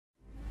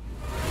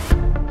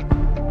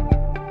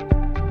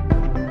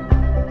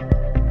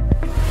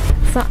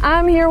So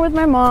I'm here with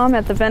my mom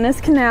at the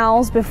Venice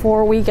canals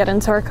before we get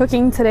into our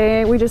cooking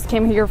today. We just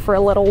came here for a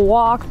little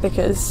walk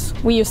because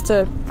we used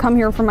to come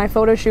here for my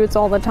photo shoots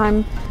all the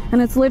time,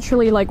 and it's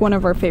literally like one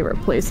of our favorite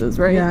places,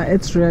 right? Yeah,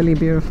 it's really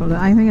beautiful.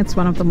 I think it's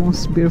one of the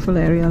most beautiful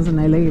areas in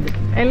LA.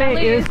 LA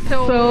is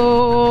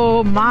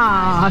so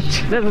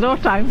much. There's no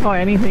time for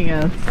anything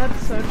else.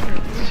 That's so true.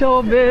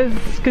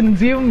 Showbiz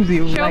consumes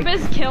you.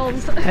 Showbiz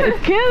kills.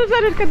 It kills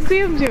and it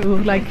consumes you.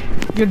 Like,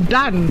 you're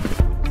done.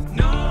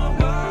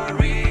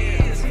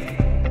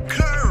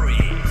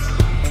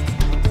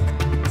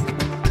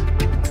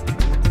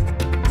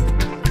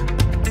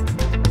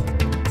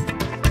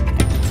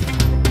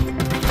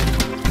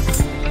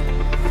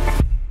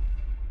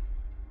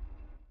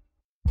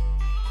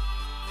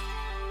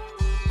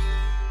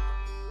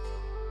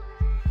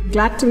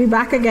 Glad to be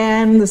back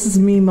again. This is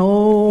me,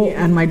 Mo,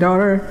 and my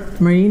daughter,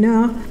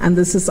 Marina, and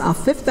this is our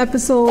 5th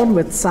episode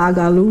with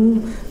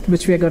Saag-Aloo,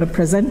 which we are going to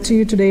present to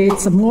you today.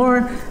 It's a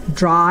more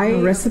dry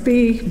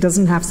recipe. It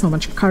doesn't have so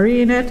much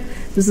curry in it.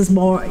 This is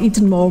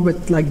eaten more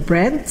with like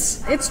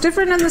breads. It's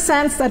different in the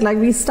sense that like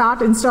we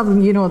start, instead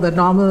of, you know, the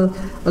normal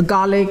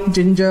garlic,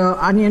 ginger,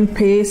 onion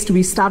paste,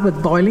 we start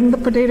with boiling the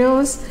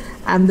potatoes,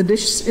 and the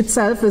dish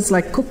itself is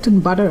like cooked in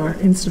butter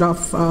instead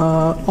of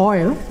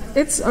oil.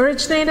 It's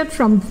originated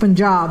from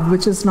Punjab,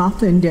 which is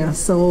North India.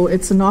 So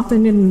it's a North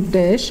Indian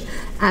dish,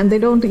 and they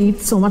don't eat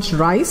so much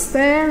rice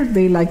there.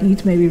 They like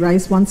eat maybe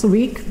rice once a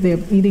week. They're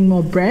eating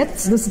more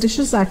breads. This dish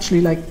is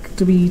actually like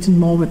to be eaten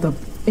more with the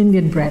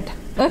Indian bread.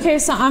 Okay,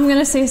 so I'm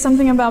gonna say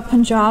something about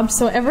Punjab.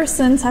 So ever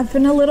since I've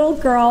been a little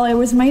girl, it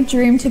was my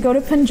dream to go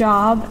to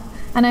Punjab.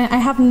 And I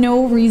have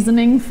no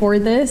reasoning for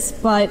this,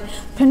 but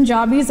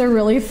Punjabis are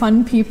really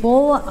fun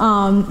people.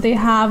 They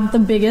have the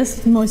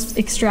biggest, most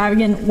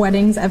extravagant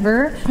weddings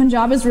ever.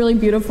 Punjab is really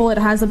beautiful. It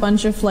has a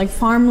bunch of like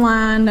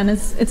farmland, and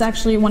it's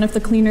actually one of the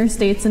cleaner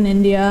states in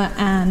India,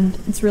 and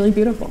it's really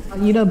beautiful.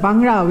 You know,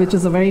 Bhangra, which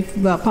is a very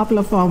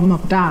popular form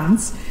of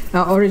dance,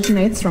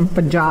 originates from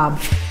Punjab.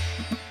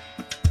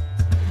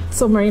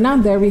 So Marina,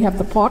 there we have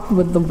the pot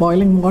with the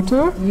boiling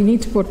water. You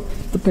need to put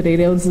the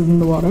potatoes in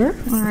the water.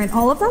 All right,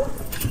 all of them?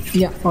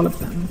 Yeah, all of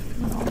them.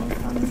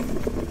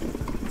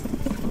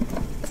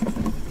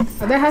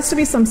 There has to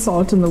be some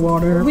salt in the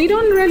water. We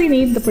don't really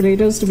need the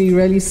potatoes to be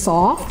really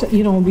soft.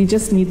 You know, we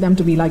just need them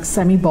to be like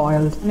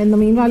semi-boiled. And in the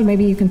meanwhile,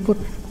 maybe you can put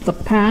the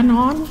pan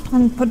on.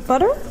 And put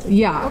butter?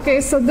 Yeah.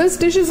 Okay, so this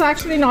dish is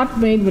actually not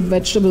made with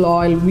vegetable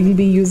oil. We'll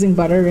be using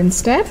butter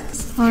instead.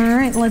 All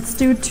right, let's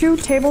do 2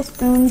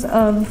 tablespoons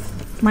of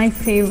my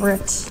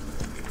favorite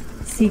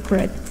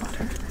secret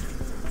butter.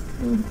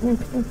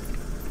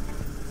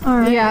 All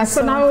right, yeah,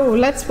 so now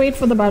let's wait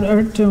for the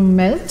butter to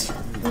melt.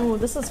 Ooh,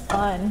 this is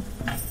fun.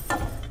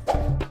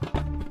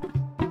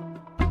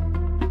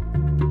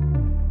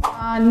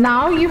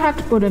 Now you have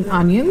to put in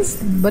onions,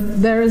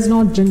 but there is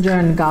no ginger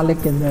and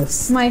garlic in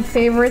this. My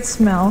favorite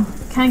smell.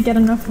 Can't get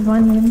enough of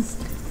onions.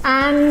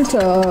 And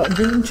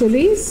green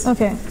chilies.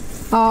 Okay.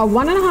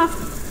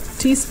 1.5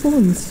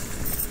 teaspoons.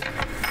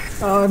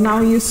 Now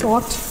you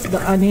salt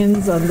the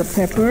onions and the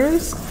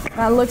peppers.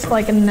 That looks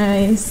like a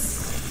nice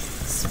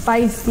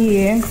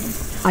spicy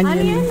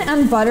onion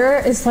and butter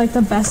is like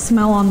the best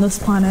smell on this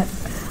planet.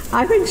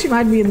 I think she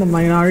might be in the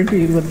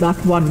minority with that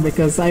one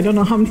because I don't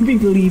know how many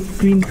people eat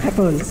green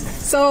peppers.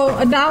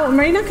 So now,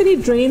 Marina, can you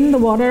drain the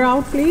water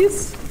out,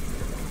 please?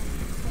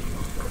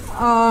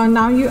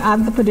 Now you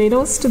add the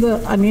potatoes to the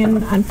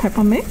onion and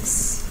pepper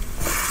mix.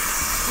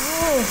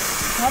 Oh,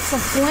 that's a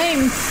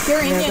flame.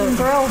 You're Indian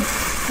girl.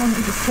 I'm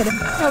just kidding.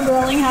 No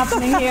grilling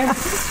happening here.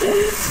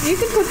 You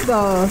can put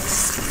the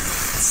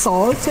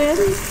salt in.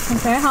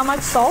 Okay, how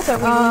much salt are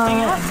we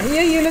looking at?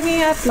 Yeah, you're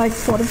looking at like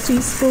 1/4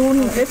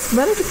 teaspoon. It's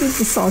better to keep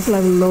the salt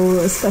level low,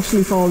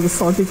 especially for all the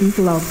salty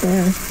people out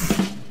there.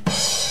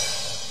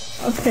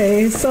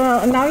 Okay,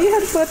 so now you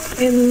have to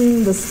put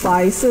in the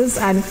spices,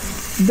 and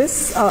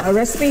this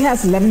recipe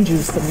has lemon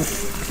juice in it.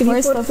 Can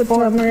you put the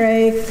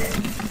turmeric,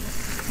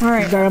 all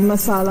right, garam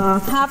masala?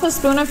 1/2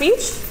 spoon of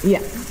each?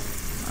 Yeah.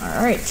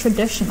 All right,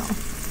 traditional.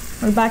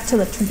 We're back to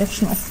the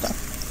traditional stuff.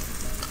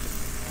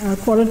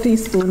 1/4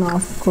 teaspoon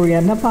of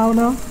coriander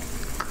powder.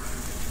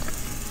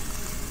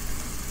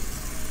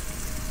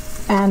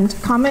 And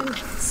cumin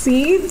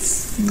seeds.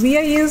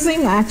 We're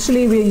using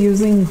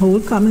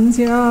whole cumins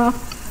here,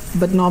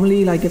 but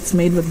normally like it's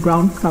made with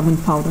ground cumin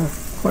powder,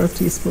 1/4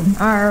 teaspoon.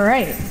 All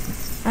right.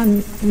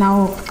 And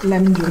now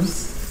lemon juice.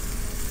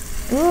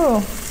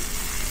 Ooh.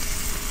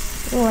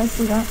 Oh, I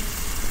see that.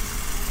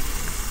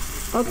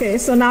 Okay,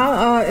 so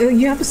now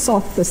you have to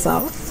sort this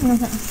out.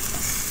 Okay.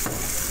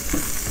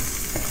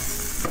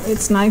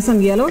 It's nice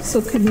and yellow,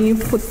 so can you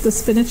put the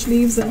spinach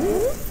leaves in?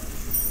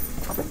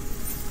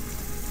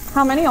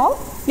 How many all?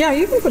 Yeah,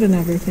 you can put in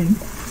everything.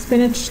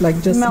 Spinach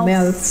like just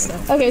melts.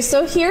 Okay,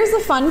 so here's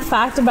the fun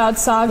fact about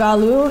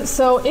Saag-Aloo.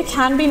 So it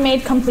can be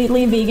made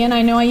completely vegan.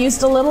 I know I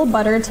used a little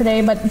butter today,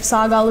 but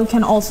Saag-Aloo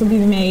can also be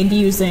made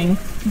using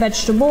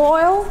vegetable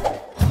oil.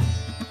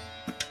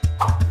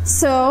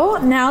 So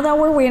now that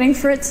we're waiting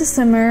for it to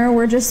simmer,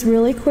 we're just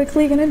really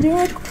quickly gonna do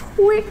a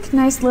quick,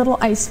 nice little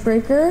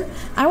icebreaker.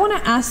 I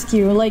wanna ask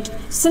you, like,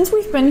 since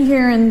we've been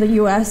here in the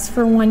US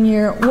for 1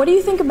 year, what do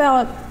you think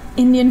about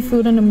Indian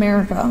food in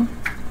America?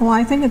 Well,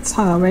 I think it's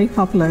very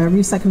popular.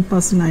 Every second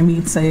person I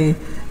meet say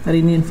that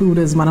Indian food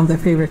is one of their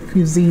favorite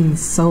cuisines.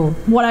 So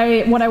what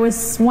I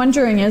was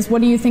wondering is,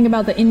 what do you think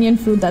about the Indian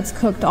food that's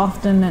cooked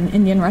often in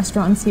Indian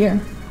restaurants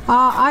here?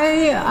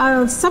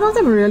 Some of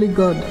them are really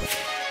good.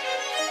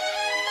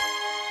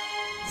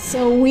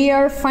 So we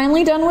are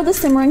finally done with the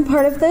simmering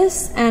part of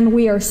this, and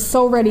we are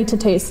so ready to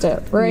taste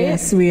it, right?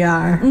 Yes, we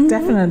are.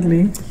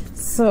 Definitely.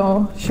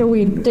 So should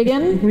we dig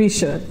in? We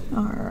should.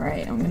 All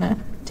right, I'm gonna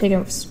take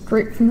it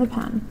straight from the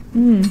pan.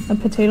 The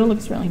potato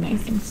looks really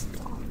nice and soft.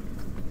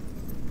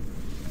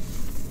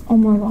 Oh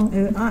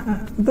my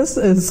god. This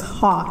is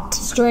hot.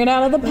 Straight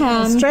out of the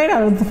pan. Straight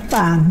out of the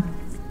pan.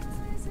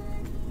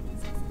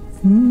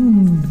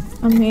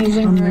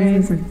 Amazing,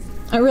 Amazing.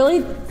 right? I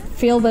really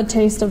feel the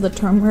taste of the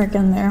turmeric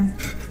in there.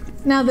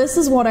 Now this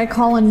is what I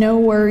call a no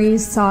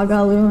worries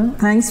Saag-Aloo.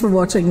 Thanks for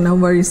watching No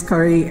Worries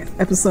Curry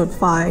episode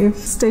 5.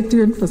 Stay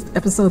tuned for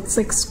episode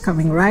 6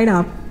 coming right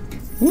up.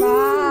 Bye.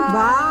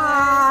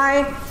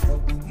 Bye.